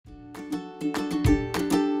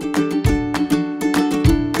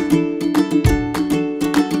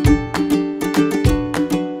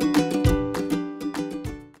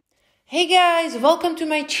welcome to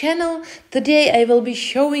my channel. Today I will be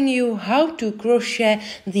showing you how to crochet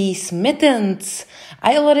these mittens.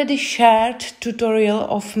 I already shared tutorial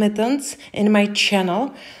of mittens in my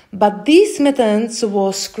channel, but these mittens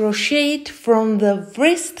was crocheted from the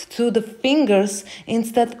wrist to the fingers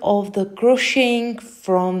instead of the crocheting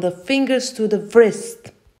from the fingers to the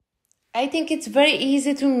wrist. I think it's very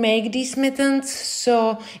easy to make these mittens,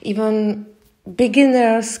 so even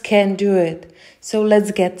beginners can do it. So let's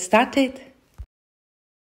get started.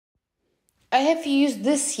 I have used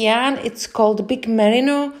this yarn. It's called Big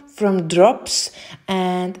Merino from Drops,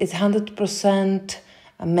 and it's 100%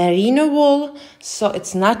 merino wool, so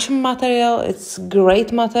it's natural material, it's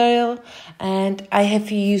great material. And I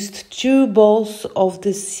have used 2 balls of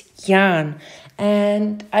this yarn,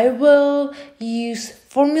 and I will use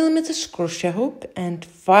 4mm crochet hook and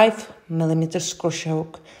 5mm crochet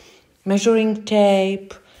hook, measuring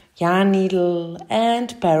tape, yarn needle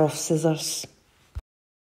and pair of scissors.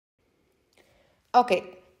 Okay,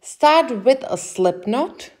 start with a slip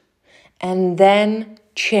knot and then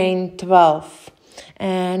chain 12,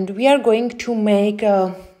 and we are going to make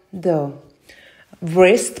the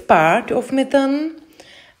wrist part of mitten,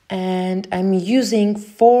 and I'm using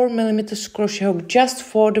 4mm crochet hook just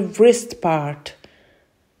for the wrist part.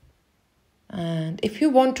 And if you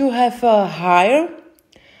want to have a higher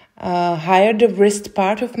the wrist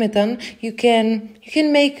part of mitten, you can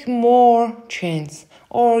make more chains,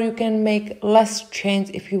 or you can make less chains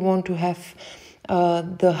if you want to have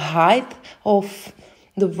the height of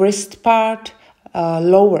the wrist part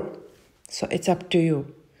lower. So it's up to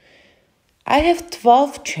you. I have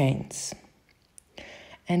 12 chains,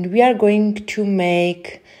 and we are going to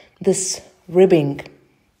make this ribbing.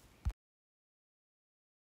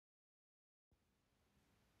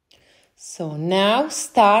 So now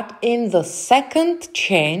start in the second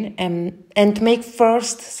chain and make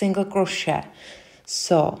first single crochet.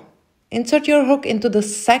 So insert your hook into the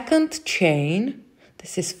second chain.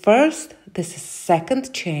 This is first, this is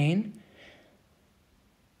second chain.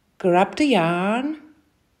 Grab the yarn,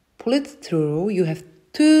 pull it through. You have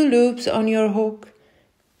 2 loops on your hook.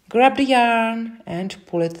 Grab the yarn and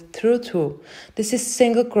pull it through 2. This is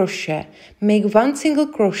single crochet. Make 1 single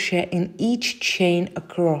crochet in each chain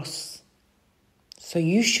across. So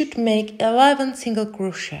you should make 11 single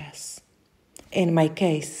crochets. In my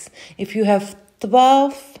case, if you have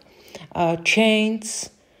 12 chains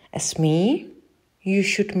as me, you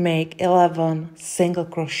should make 11 single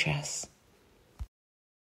crochets.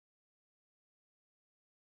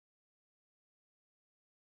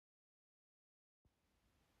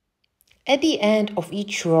 At the end of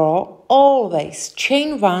each row, always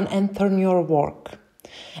chain 1 and turn your work.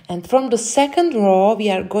 And from the second row, we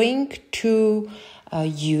are going to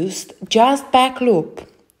use just back loop.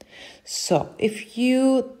 So if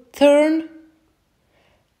you turn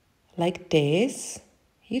like this,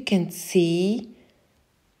 you can see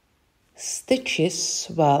stitches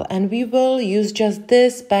well, and we will use just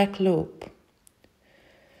this back loop.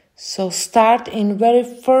 So start in very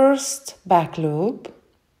first back loop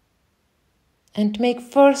and make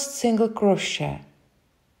first single crochet,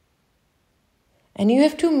 and you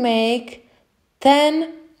have to make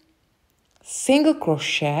 10 single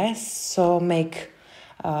crochets. So make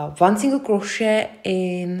 1 single crochet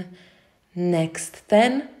in next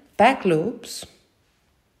 10 back loops,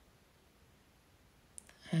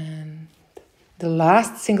 and the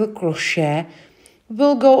last single crochet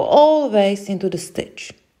will go always into the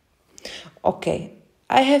stitch. Okay,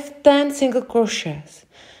 I have 10 single crochets.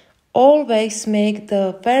 Always make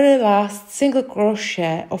the very last single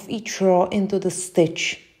crochet of each row into the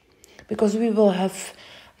stitch, because we will have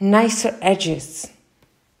nicer edges.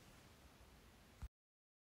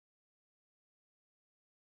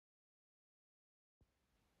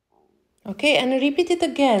 Okay, and repeat it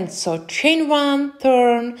again. So chain 1,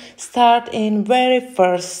 turn, start in very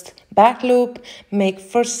first back loop, make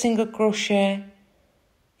first single crochet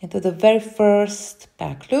into the very first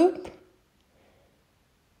back loop,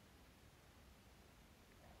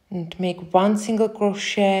 and make 1 single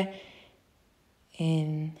crochet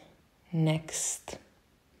in next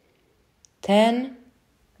 10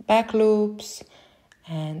 back loops,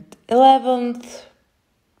 and 11th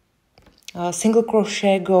single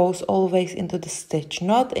crochet goes always into the stitch,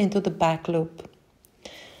 not into the back loop.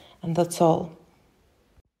 And that's all.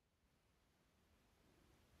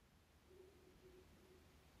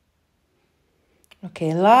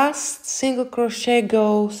 Okay, last single crochet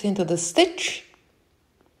goes into the stitch,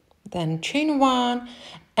 then chain 1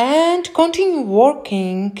 and continue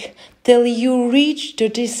working till you reach the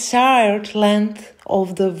desired length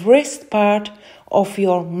of the wrist part of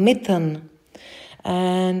your mitten.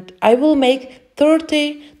 And I will make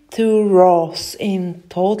 32 rows in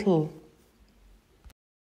total.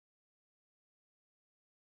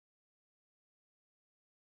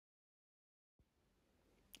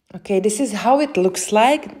 Okay, this is how it looks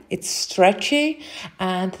like. It's stretchy,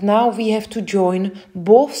 and now we have to join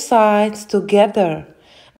both sides together.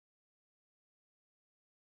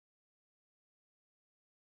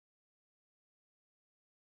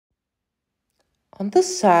 On the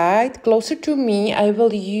side closer to me, I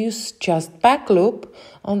will use just back loop.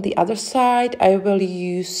 On the other side, I will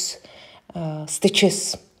use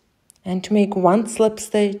stitches. And to make one slip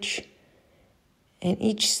stitch in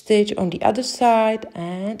each stitch on the other side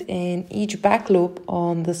and in each back loop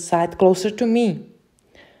on the side closer to me.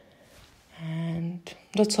 And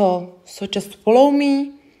that's all. So just follow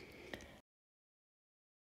me.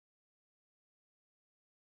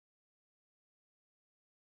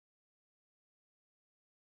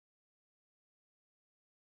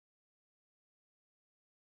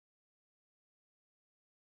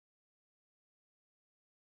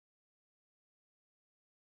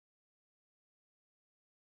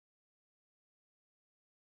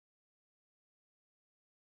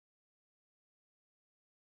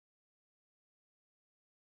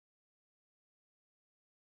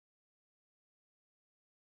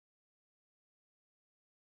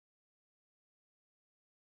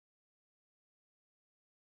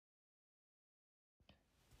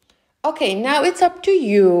 Okay, now it's up to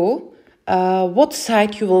you what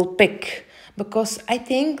side you will pick, because I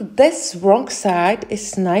think this wrong side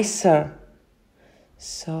is nicer.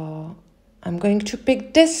 So I'm going to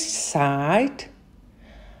pick this side,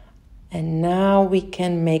 and now we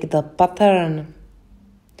can make the pattern.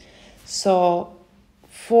 So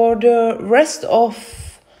for the rest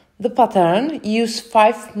of the pattern, use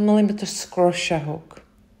 5mm crochet hook.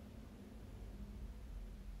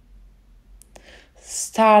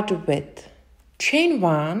 Start with chain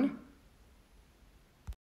 1,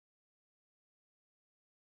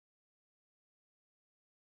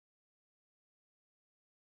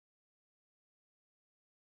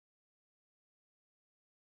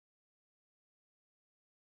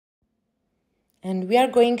 and we are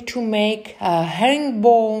going to make a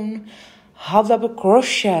herringbone half double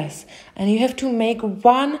crochets, and you have to make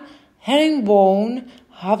one herringbone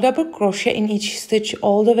half double crochet in each stitch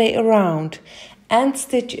all the way around. End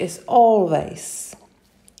stitch is always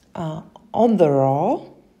on the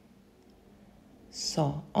row.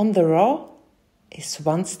 So on the row is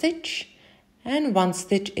one stitch, and one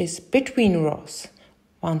stitch is between rows.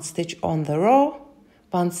 One stitch on the row,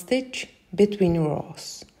 one stitch between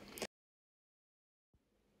rows.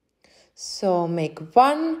 So make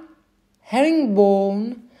one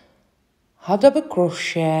herringbone half double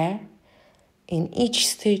crochet in each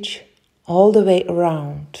stitch all the way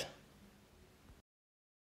around.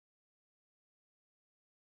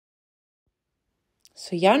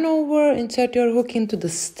 So yarn over, insert your hook into the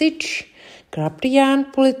stitch, grab the yarn,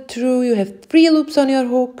 pull it through. You have 3 loops on your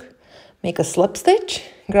hook. Make a slip stitch,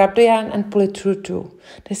 grab the yarn and pull it through 2.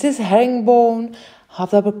 This is herringbone half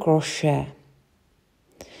double crochet.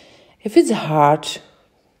 If it's hard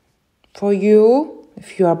for you,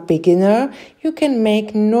 if you are beginner, you can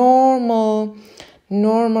make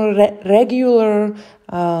regular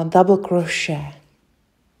double crochet.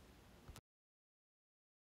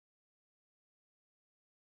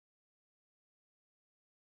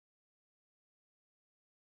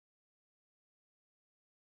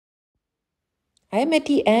 I'm at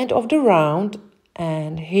the end of the round,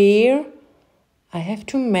 and here I have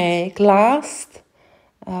to make last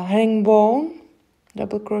herringbone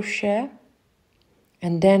double crochet,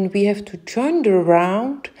 and then we have to join the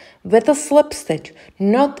round with a slip stitch,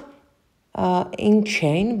 not in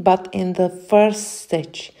chain but in the first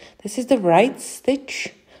stitch. This is the right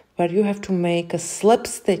stitch where you have to make a slip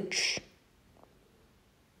stitch.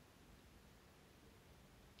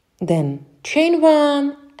 Then chain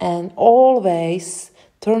 1 and always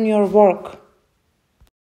turn your work.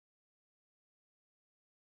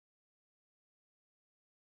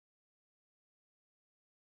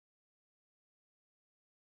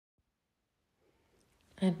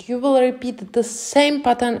 And you will repeat the same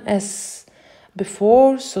pattern as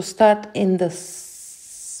before. So start in the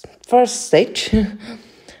first stitch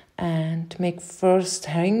and make first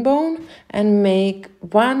herringbone and make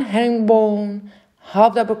one herringbone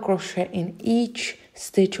half double crochet in each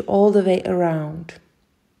stitch all the way around.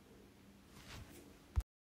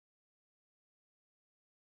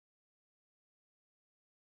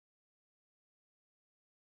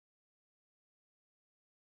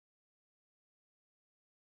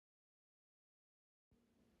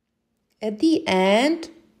 At the end,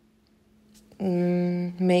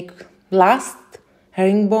 make last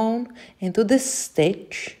herringbone into this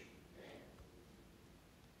stitch,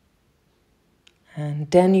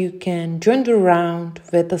 and then you can join the round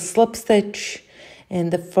with a slip stitch in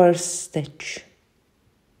the first stitch.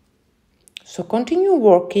 So continue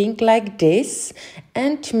working like this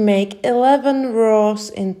and make 11 rows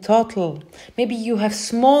in total. Maybe you have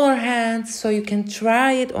smaller hands, so you can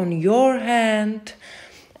try it on your hand,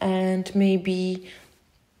 and maybe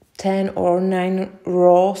 10 or 9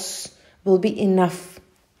 rows will be enough.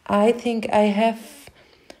 I think I have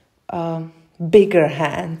bigger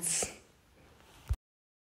hands.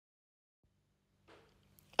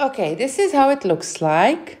 Okay, this is how it looks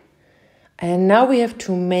like. And now we have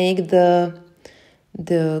to make the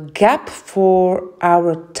gap for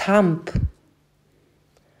our thumb.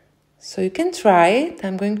 So you can try it.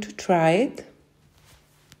 I'm going to try it.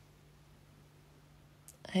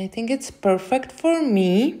 I think it's perfect for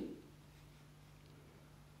me.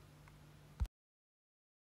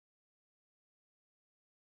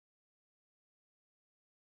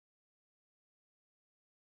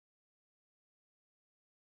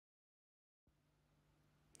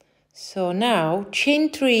 So now chain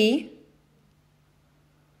 3,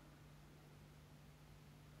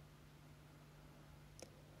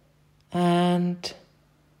 and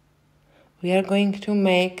we are going to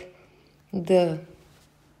make the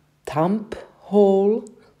thumb hole,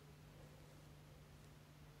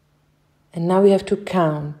 and now we have to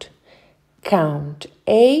count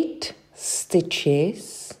 8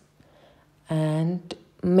 stitches and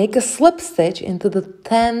make a slip stitch into the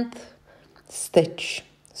 10th stitch.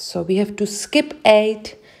 So we have to skip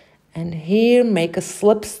 8 and here make a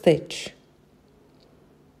slip stitch.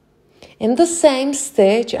 In the same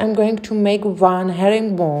stitch, I'm going to make 1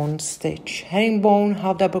 herringbone stitch, herringbone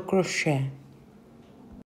half double crochet.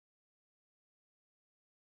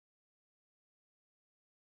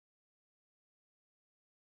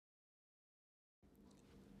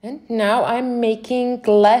 And now I'm making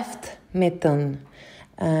left mitten.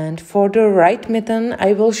 And for the right mitten,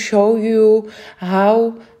 I will show you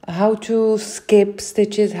how to skip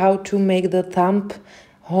stitches, how to make the thumb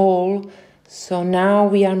hole. So now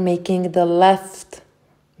we are making the left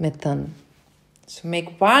mitten. So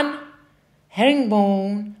make 1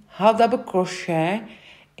 herringbone half double crochet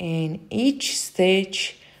in each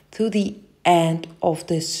stitch to the end of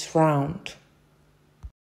this round.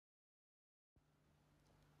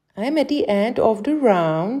 I'm at the end of the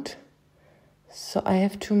round, so I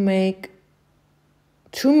have to make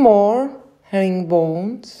 2 more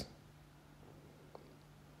herringbones.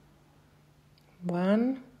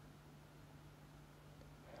 1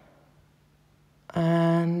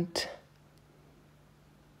 and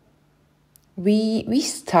we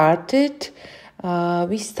started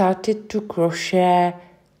to crochet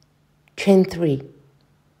chain 3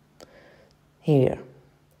 here.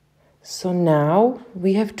 So now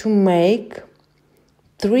we have to make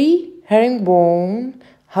 3 herringbone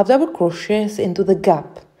half double crochets into the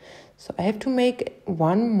gap. So I have to make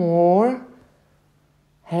 1 more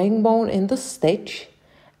herringbone in the stitch,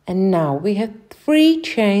 and now we have 3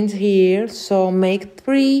 chains here, so make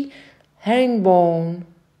 3 herringbone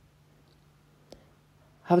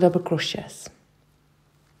half double crochets.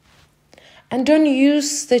 And don't use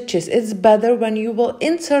stitches, it's better when you will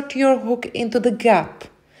insert your hook into the gap.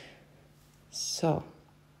 So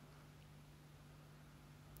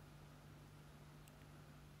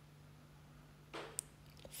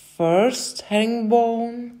first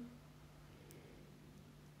herringbone,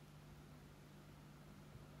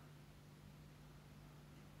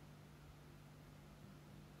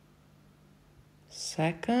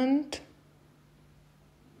 second,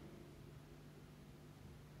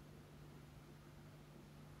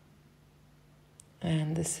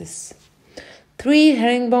 and this is 3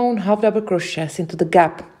 herringbone half double crochets into the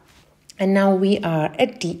gap. And now we are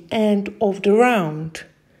at the end of the round.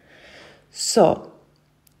 So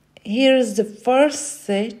here is the first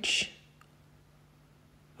stitch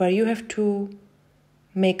where you have to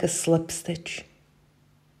make a slip stitch.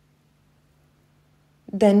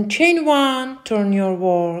 Then chain 1, turn your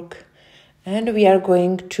work, and we are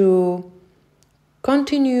going to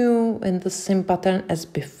continue in the same pattern as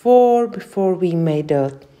before we made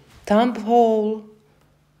a thumb hole,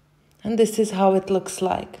 and this is how it looks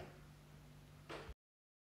like.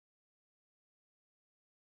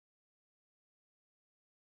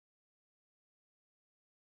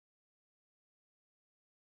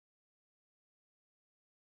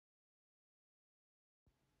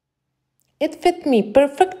 It fit me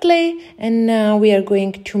perfectly, and now we are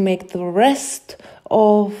going to make the rest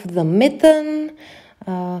of the mitten.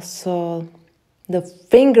 So the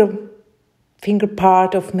finger finger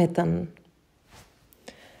part of mitten.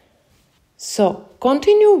 So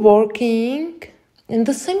continue working in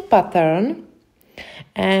the same pattern,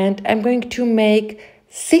 and I'm going to make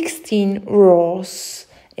 16 rows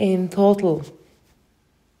in total.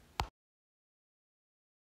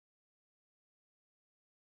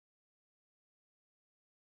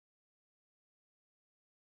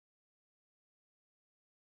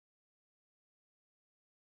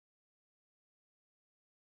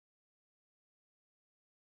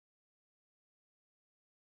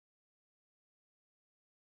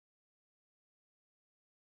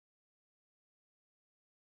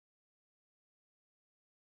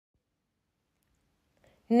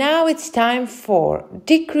 Now it's time for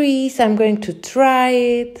decrease. I'm going to try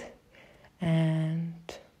it, and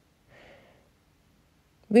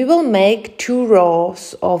we will make 2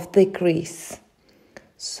 rows of decrease.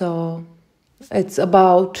 So it's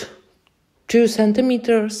about 2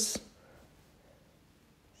 centimeters.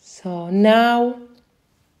 So now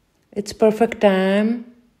it's perfect time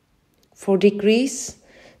for decrease.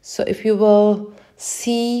 So if you will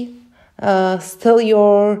see still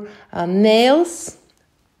your nails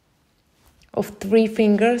of 3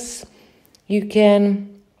 fingers, you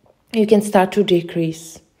can start to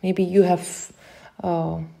decrease. Maybe you have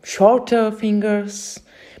shorter fingers,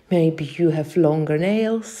 maybe you have longer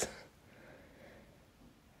nails.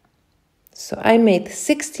 So I made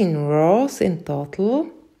 16 rows in total.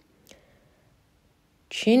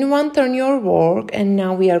 Chain 1, turn your work, and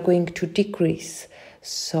now we are going to decrease.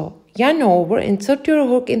 So yarn over, insert your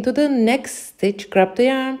hook into the next stitch, grab the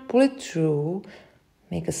yarn, pull it through,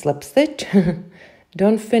 make a slip stitch.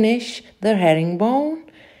 Don't finish the herringbone.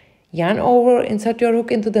 Yarn over, insert your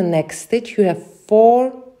hook into the next stitch. You have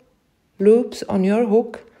 4 loops on your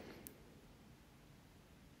hook.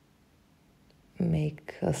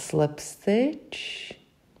 Make a slip stitch.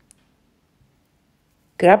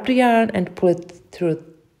 Grab the yarn and pull it through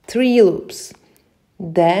 3 loops.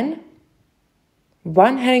 Then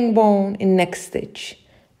 1 herringbone in next stitch.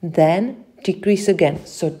 Then decrease again.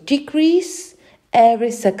 So decrease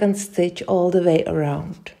every second stitch all the way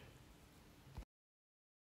around.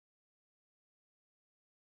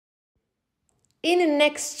 In the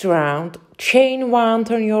next round, chain 1,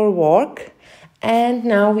 turn your work, and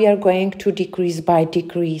now we are going to decrease by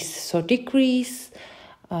decrease. So decrease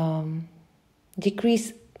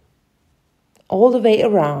all the way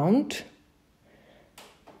around.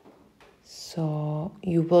 So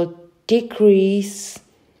you will decrease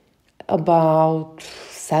about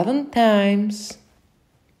 7 times.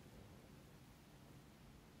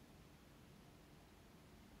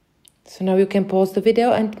 So now you can pause the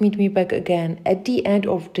video and meet me back again at the end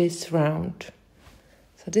of this round.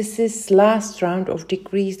 So this is last round of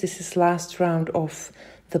decrease. This is last round of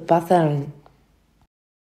the pattern.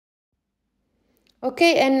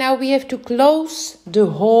 Okay, and now we have to close the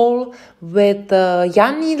hole with the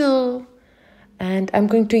yarn needle, and I'm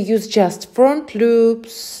going to use just front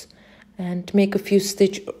loops and make a few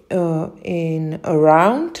stitches in a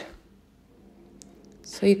round.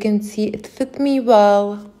 So you can see it fit me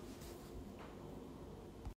well.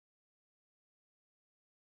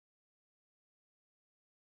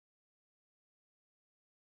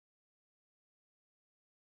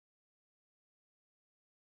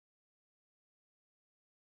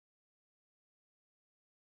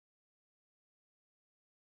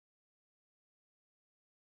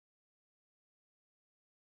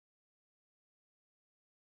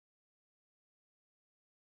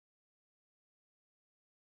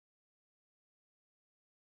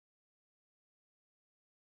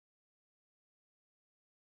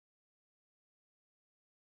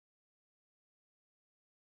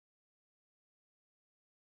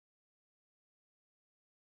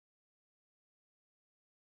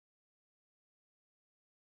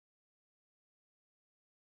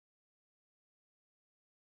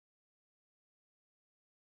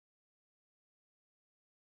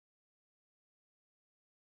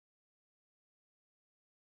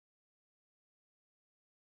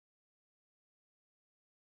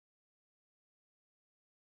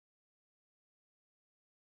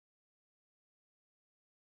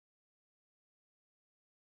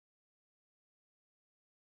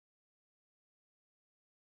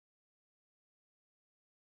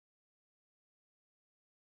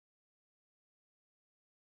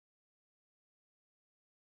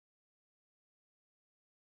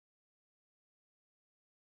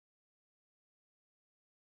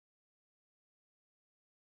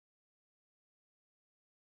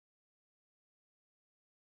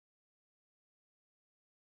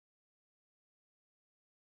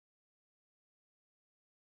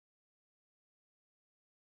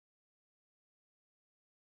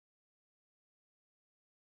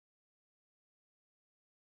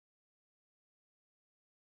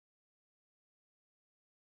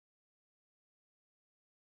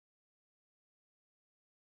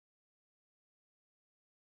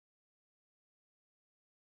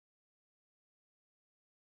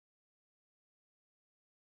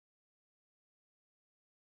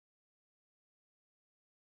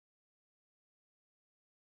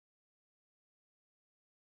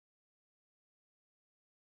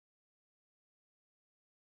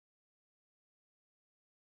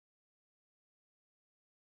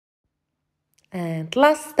 And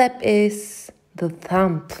last step is the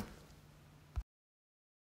thumb.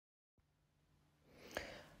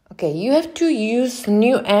 Okay, you have to use the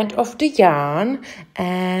new end of the yarn,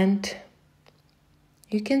 and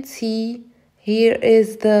you can see here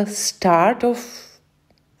is the start of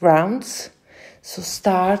rounds. So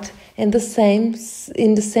start in the same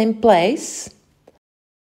place.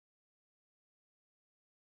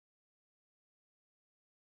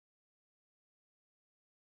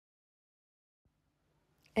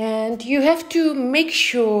 And you have to make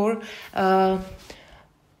sure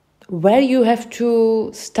where you have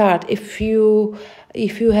to start. If you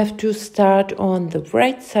have to start on the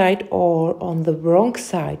right side or on the wrong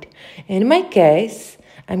side. In my case,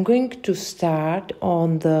 I'm going to start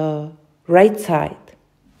on the right side.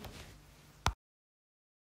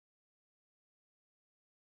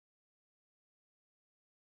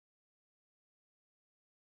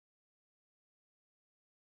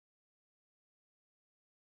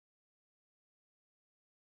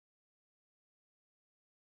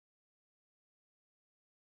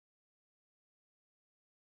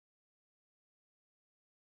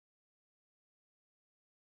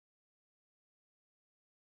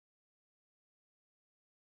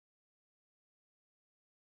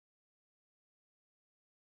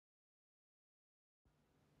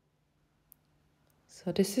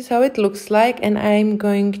 So this is how it looks like, and I'm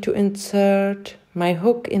going to insert my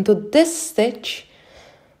hook into this stitch.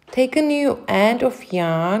 Take a new end of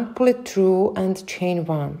yarn, pull it through and chain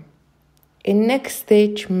 1. In next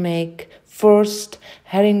stitch, make first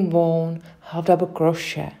herringbone half double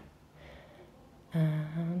crochet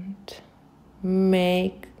and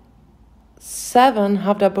make 7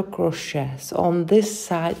 half double crochets on this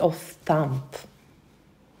side of thumb.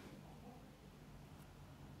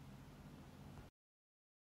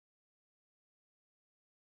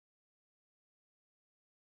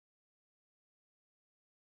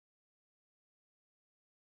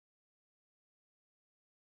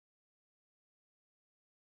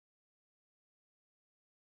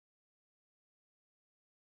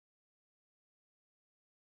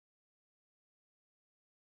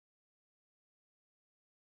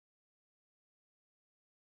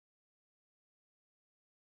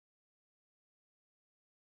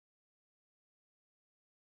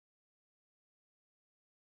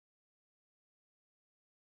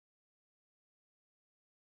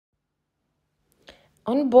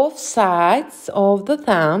 On both sides of the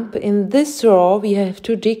thumb, in this row, we have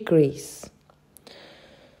to decrease.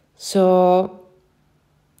 So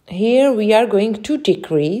here we are going to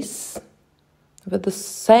decrease with the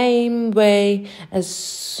same way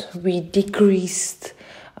as we decreased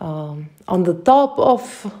on the top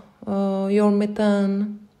of your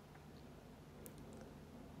mitten.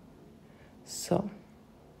 So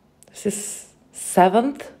this is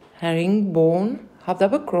 7th herringbone half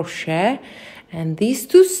double crochet, and these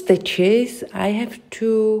 2 stitches I have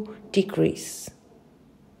to decrease.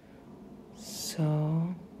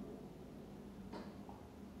 So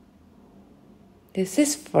this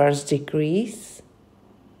is first decrease,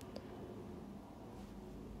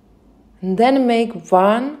 and then make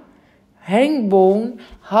 1 herringbone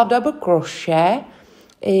half double crochet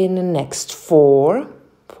in the next 4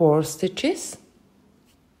 stitches.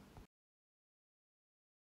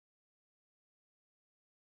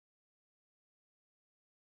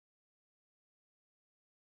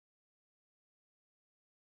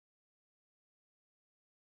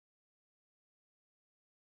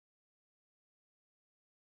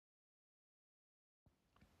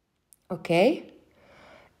 Okay,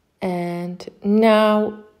 and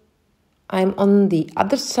now I'm on the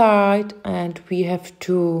other side and we have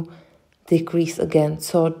to decrease again.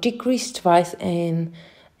 So decrease twice in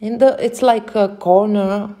the, it's like a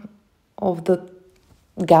corner of the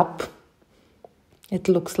gap. It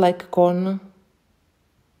looks like a corner.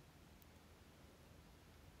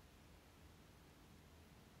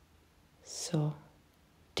 So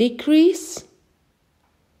decrease.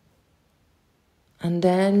 And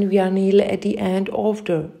then we are nearly at the end of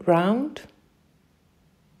the round.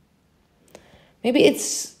 Maybe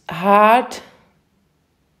it's hard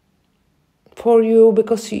for you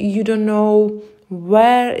because you don't know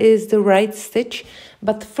where is the right stitch.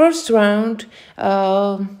 But first round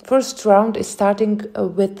is starting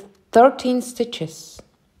with 13 stitches.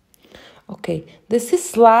 Okay, this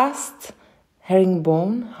is last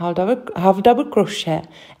herringbone, half double crochet,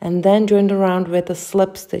 and then join the round with a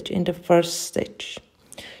slip stitch in the first stitch.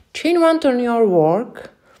 Chain 1 on your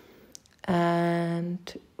work,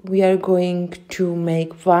 and we are going to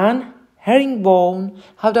make 1 herringbone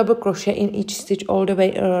half double crochet in each stitch all the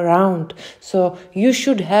way around. So you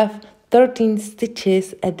should have 13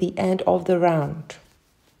 stitches at the end of the round.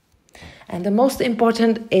 And the most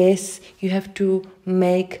important is you have to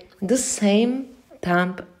make the same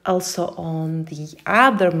thumb also on the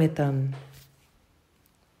other mitten.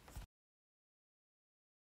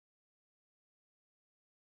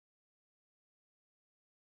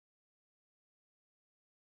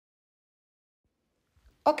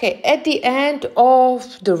 Okay, at the end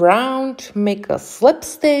of the round, make a slip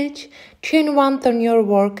stitch, chain 1, turn your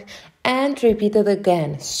work, and repeat it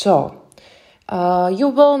again. So, you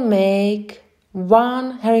will make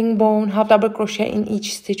 1 herringbone half double crochet in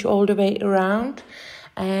each stitch all the way around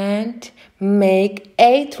and make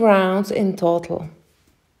 8 rounds in total.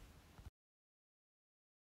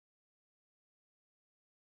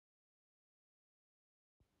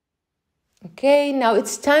 Okay, now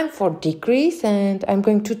it's time for decrease and I'm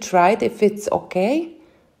going to try it if it's okay.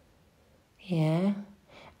 Yeah,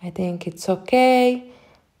 I think it's okay.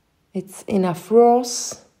 It's enough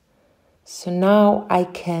rows. So now I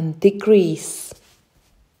can decrease.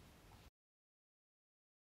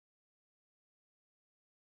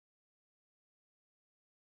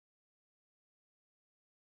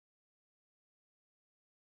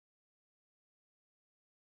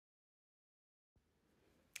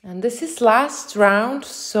 And this is last round,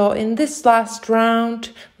 so in this last round,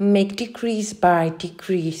 make decrease by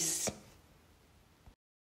decrease.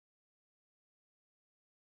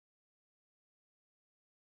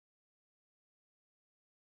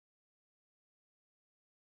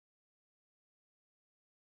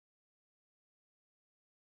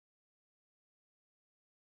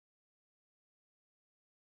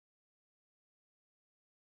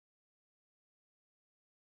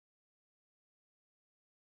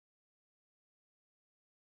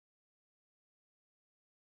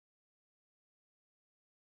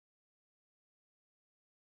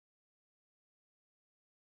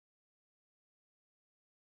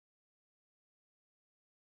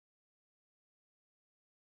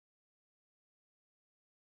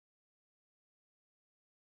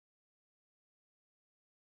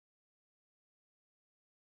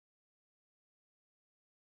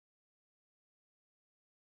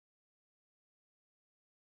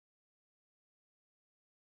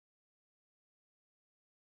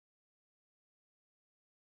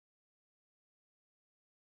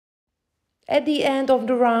 At the end of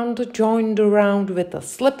the round, join the round with a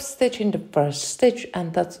slip stitch in the first stitch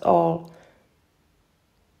and that's all.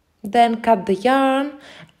 Then cut the yarn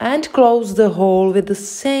and close the hole with the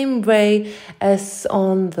same way as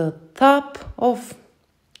on the top of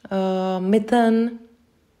mitten.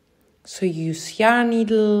 So use yarn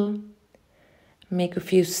needle, make a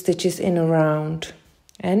few stitches in a round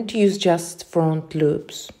and use just front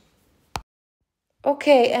loops.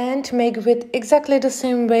 Okay, and make with exactly the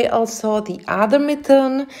same way also the other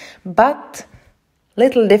mitten, but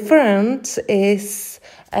little difference is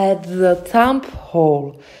at the thumb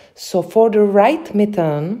hole. So for the right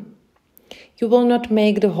mitten, you will not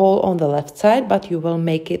make the hole on the left side, but you will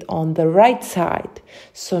make it on the right side.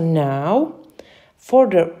 So now, for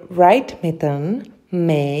the right mitten,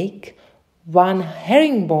 make 1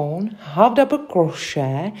 herringbone half double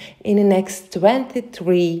crochet in the next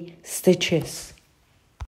 23 stitches.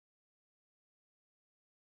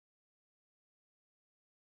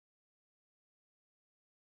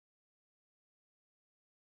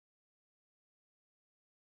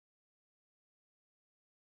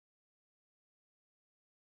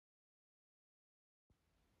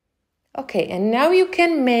 Okay, and now you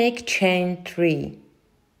can make chain 3.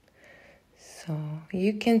 So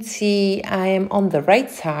you can see I am on the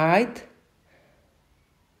right side.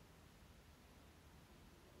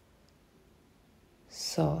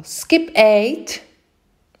 So skip 8,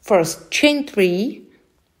 first chain 3,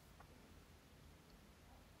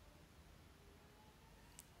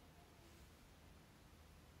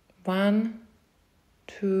 one,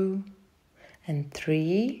 2, and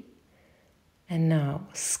 3, and now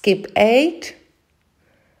skip 8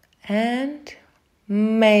 and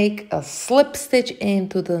make a slip stitch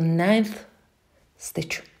into the 9th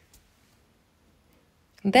stitch.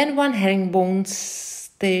 Then 1 herringbone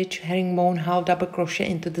stitch, herringbone half double crochet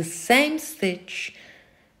into the same stitch.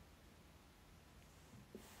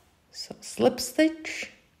 So slip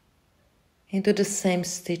stitch into the same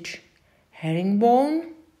stitch,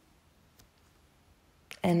 herringbone,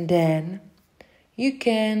 and then you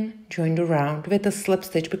can join the round with a slip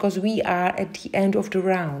stitch because we are at the end of the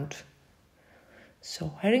round.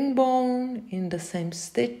 So herringbone in the same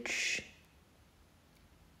stitch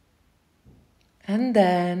and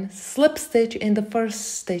then slip stitch in the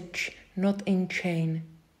first stitch, not in chain.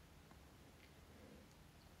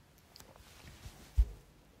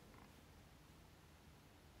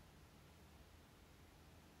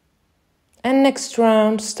 And next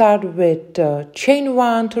round, start with chain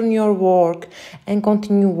 1, turn your work and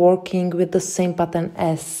continue working with the same pattern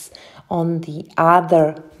as on the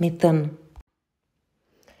other mitten.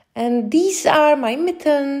 And these are my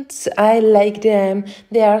mittens. I like them.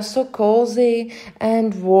 They are so cozy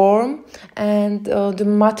and warm, and the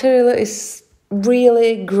material is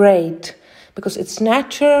really great because it's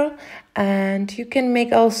natural, and you can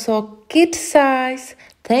make also kid size.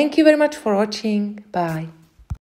 Thank you very much for watching. Bye.